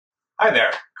Hi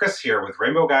there, Chris here with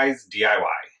Rainbow Guys DIY.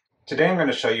 Today I'm going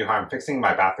to show you how I'm fixing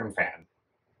my bathroom fan.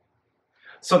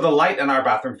 So the light in our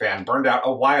bathroom fan burned out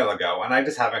a while ago and I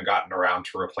just haven't gotten around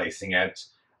to replacing it.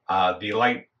 The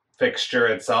light fixture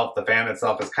itself, the fan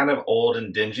itself, is kind of old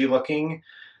and dingy looking.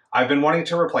 I've been wanting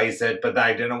to replace it, but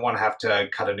I didn't want to have to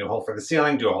cut a new hole for the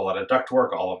ceiling, do a whole lot of duct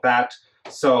work, all of that.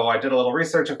 So I did a little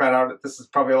research and found out that this is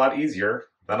probably a lot easier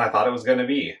than I thought it was going to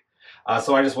be.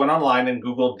 So I just went online and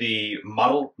Googled the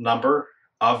model number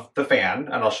of the fan,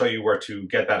 and I'll show you where to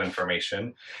get that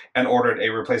information, and ordered a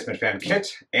replacement fan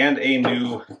kit and a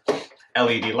new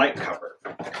LED light cover.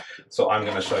 So I'm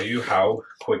going to show you how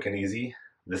quick and easy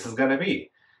this is going to be.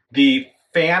 The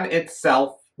fan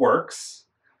itself works,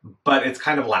 but it's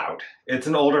kind of loud. It's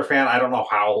an older fan. I don't know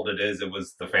how old it is. It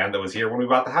was the fan that was here when we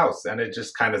bought the house, and it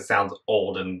just kind of sounds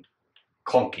old and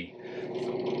clunky.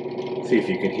 See if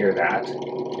you can hear that.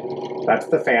 That's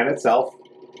the fan itself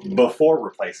before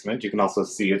replacement. You can also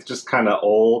see it's just kind of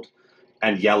old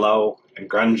and yellow and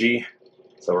grungy.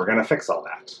 So we're going to fix all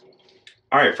that.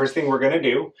 All right, first thing we're going to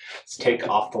do is take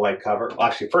off the light cover. Well,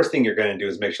 actually, first thing you're going to do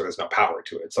is make sure there's no power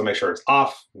to it. So make sure it's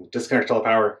off, disconnect all the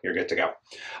power, you're good to go.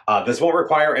 This won't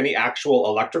require any actual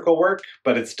electrical work,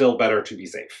 but it's still better to be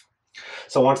safe.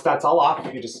 So once that's all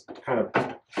off, you just kind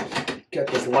of get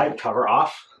this light cover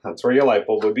off. That's where your light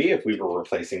bulb would be if we were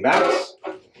replacing that.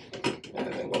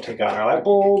 And then we'll take out our light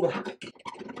bulb.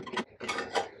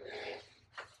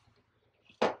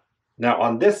 Now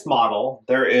on this model,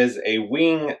 there is a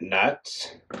wing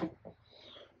nut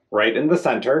right in the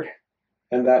center,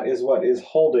 and that is what is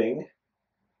holding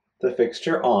the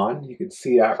fixture on. You can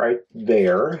see that right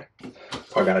there.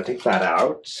 So I gotta take that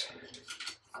out.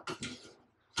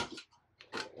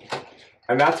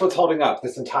 And that's what's holding up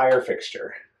this entire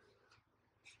fixture.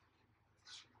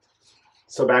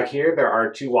 So back here, there are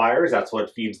two wires. That's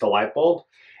what feeds the light bulb.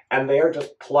 And they are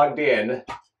just plugged in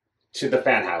to the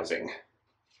fan housing.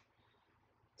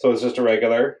 So it's just a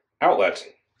regular outlet.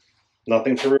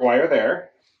 Nothing to rewire there.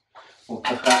 We'll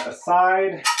put that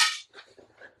aside.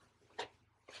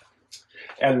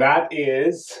 And that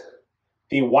is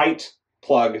the white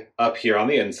plug up here on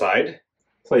the inside.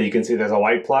 So you can see there's a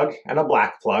white plug and a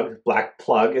black plug. Black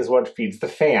plug is what feeds the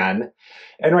fan.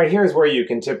 And right here is where you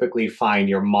can typically find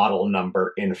your model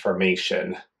number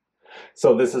information.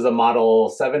 So this is a model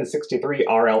 763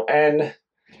 RLN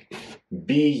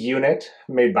B unit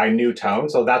made by Newtone.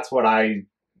 So that's what I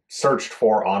searched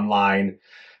for online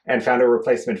and found a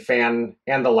replacement fan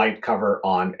and the light cover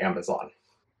on Amazon.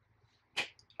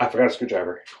 I forgot a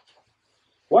screwdriver.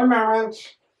 One moment.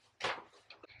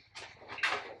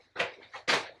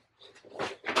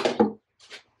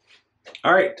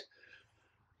 All right.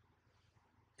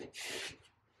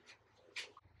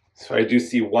 So I do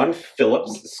see one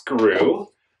Phillips screw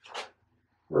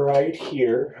right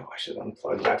here. Oh, I should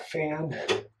unplug that fan.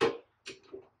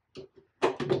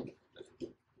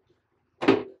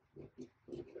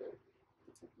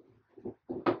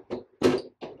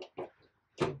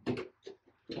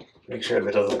 Make sure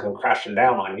that doesn't come crashing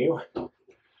down on you.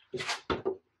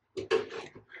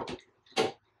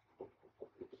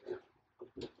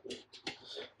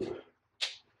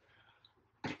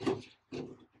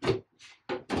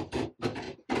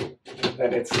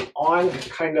 And it's on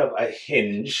kind of a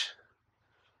hinge.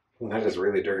 That is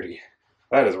really dirty.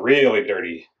 That is really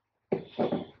dirty.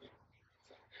 No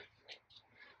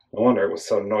wonder it was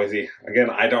so noisy.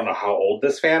 Again, I don't know how old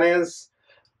this fan is.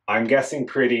 I'm guessing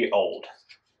pretty old.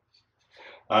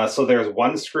 So there's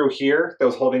one screw here that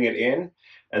was holding it in,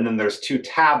 and then there's two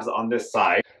tabs on this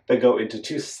side that go into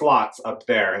two slots up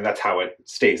there, and that's how it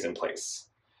stays in place.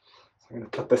 So I'm going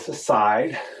to put this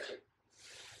aside.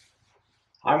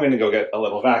 I'm going to go get a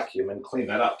little vacuum and clean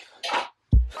that up.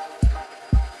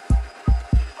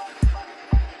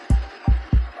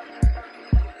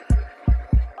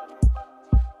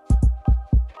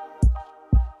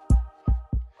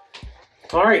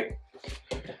 All right,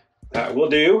 that will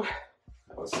do.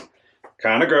 That was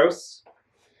kind of gross.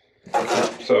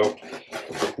 So,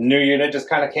 new unit just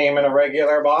kind of came in a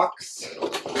regular box.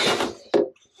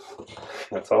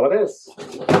 That's all it is.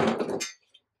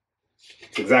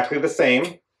 It's exactly the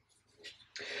same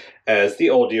as the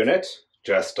old unit,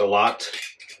 just a lot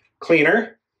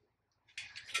cleaner.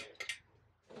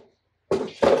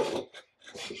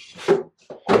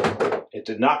 It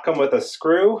did not come with a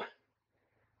screw,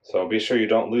 so be sure you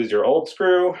don't lose your old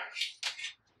screw.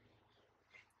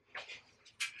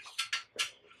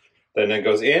 Then it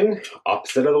goes in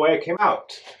opposite of the way it came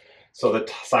out. So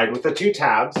the side with the two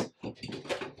tabs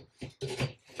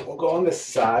will go on this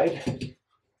side.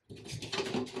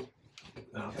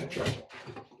 Oh, that's right.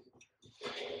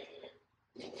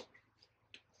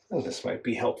 And this might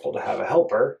be helpful to have a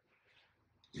helper.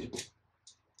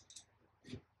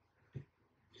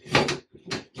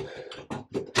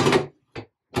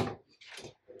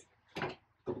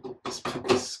 Just put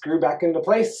this screw back into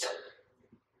place.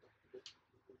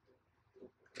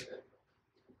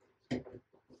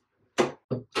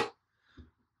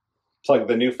 Plug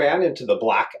the new fan into the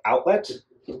black outlet.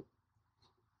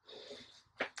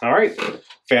 All right,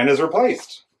 fan is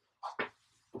replaced.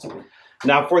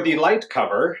 Now for the light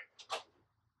cover,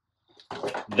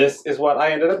 this is what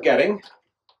I ended up getting.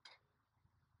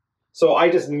 So I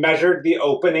just measured the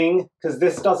opening because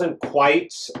this doesn't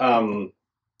quite,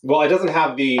 well, it doesn't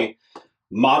have the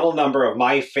model number of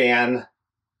my fan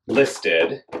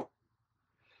listed,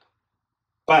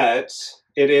 but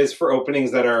it is for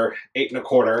openings that are 8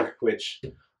 1/4, which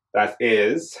that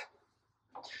is.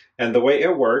 And the way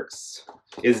it works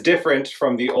is different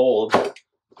from the old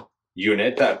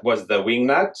unit that was the wing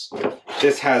nut.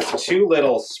 This has 2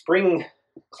 little spring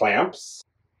clamps.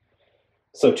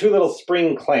 So 2 little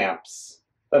spring clamps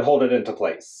that hold it into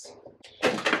place.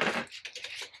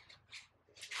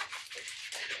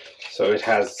 So it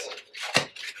has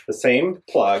the same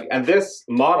plug, and this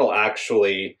model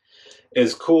actually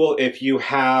is cool if you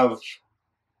have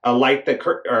a light that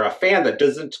or a fan that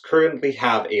doesn't currently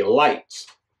have a light.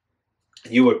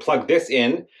 You would plug this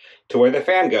in to where the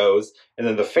fan goes, and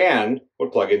then the fan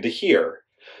would plug into here.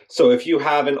 So if you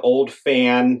have an old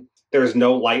fan, there's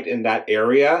no light in that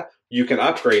area, you can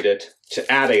upgrade it to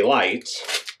add a light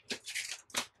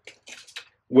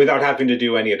without having to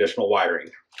do any additional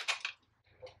wiring.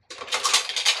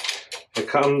 It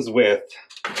comes with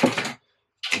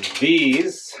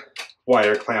these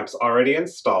wire clamps already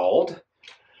installed.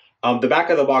 The back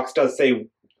of the box does say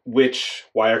which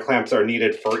wire clamps are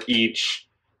needed for each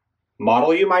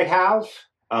model you might have,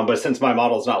 but since my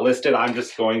model is not listed, I'm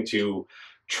just going to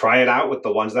try it out with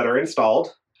the ones that are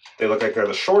installed. They look like they're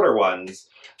the shorter ones,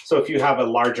 so if you have a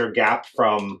larger gap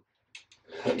from,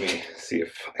 let me see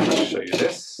if I can show you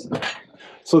this.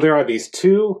 So there are these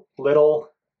 2 little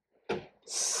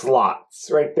slots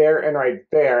right there,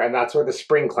 and that's where the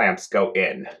spring clamps go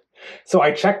in. So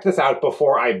I checked this out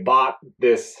before I bought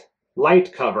this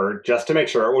light cover just to make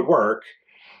sure it would work.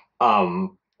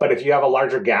 But if you have a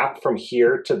larger gap from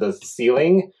here to the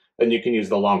ceiling, then you can use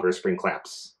the longer spring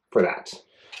clamps for that.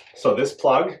 So this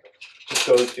plug just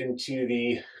goes into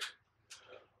the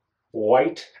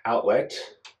white outlet.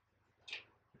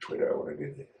 Which way do I want to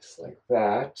do this? Like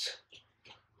that.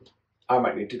 I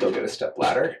might need to go get a step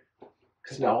ladder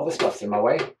because now all the stuff's in my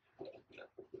way.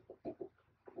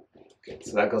 Okay,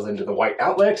 so that goes into the white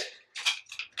outlet.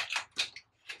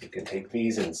 You can take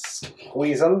these and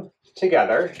squeeze them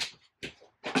together.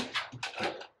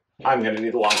 I'm going to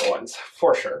need the longer ones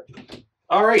for sure.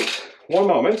 All right, one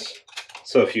moment.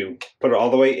 So if you put it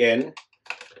all the way in,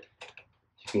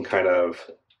 you can kind of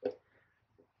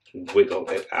wiggle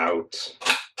it out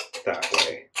that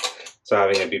way. So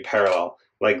having it be parallel.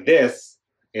 Like this,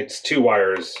 it's 2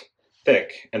 wires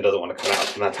thick and doesn't want to come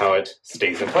out, and that's how it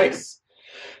stays in place.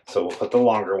 So we'll put the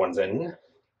longer ones in.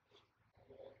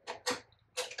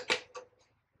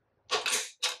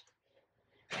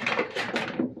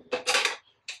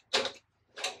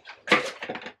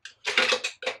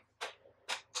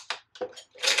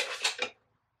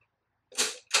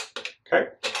 Okay,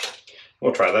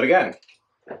 we'll try that again.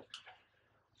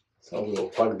 So we will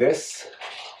plug this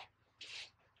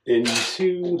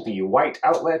into the white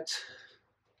outlet.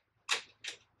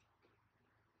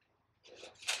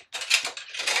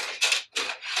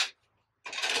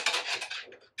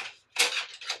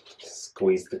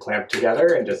 Squeeze the clamp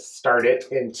together and just start it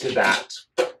into that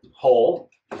hole.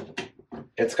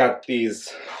 It's got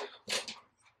these,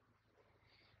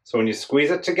 so when you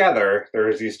squeeze it together,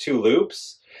 there's these 2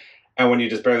 loops, and when you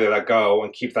just barely let go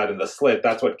and keep that in the slit,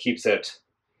 that's what keeps it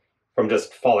from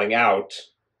just falling out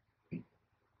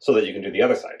so that you can do the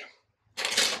other side.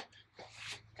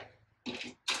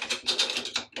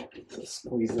 So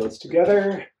squeeze those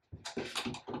together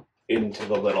into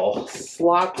the little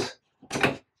slot.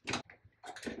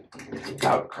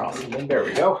 Out across them, there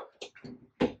we go.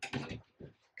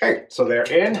 Okay, so they're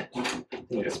in.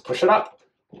 You just push it up.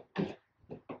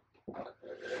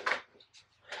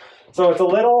 So it's a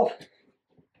little,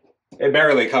 it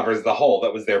barely covers the hole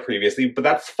that was there previously, but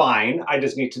that's fine. I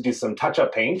just need to do some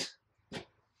touch-up paint.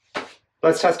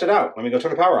 Let's test it out. Let me go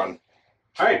turn the power on.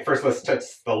 All right, first let's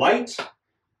test the light.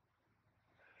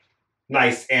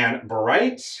 Nice and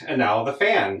bright. And now the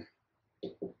fan.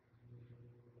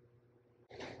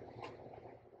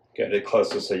 Get it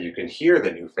closer so you can hear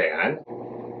the new fan.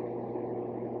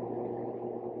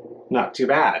 Not too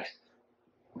bad.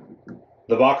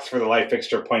 The box for the light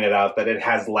fixture pointed out that it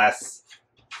has less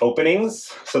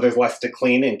openings, so there's less to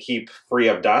clean and keep free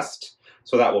of dust,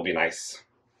 so that will be nice.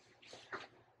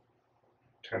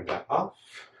 Turn that off.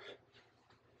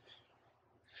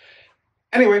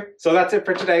 Anyway, so that's it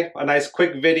for today. A nice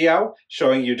quick video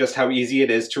showing you just how easy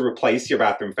it is to replace your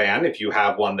bathroom fan if you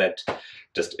have one that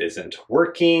just isn't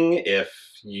working, if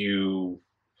you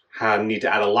need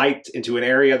to add a light into an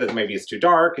area that maybe is too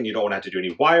dark and you don't want to have to do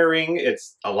any wiring.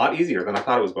 It's a lot easier than I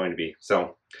thought it was going to be.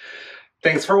 So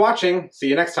thanks for watching. See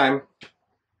you next time.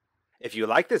 If you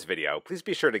like this video, please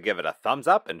be sure to give it a thumbs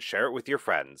up and share it with your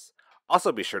friends.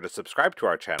 Also be sure to subscribe to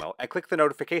our channel and click the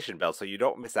notification bell so you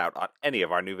don't miss out on any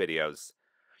of our new videos.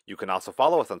 You can also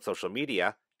follow us on social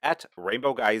media at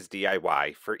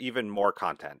rainbowguysdiy for even more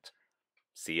content.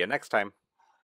 See you next time.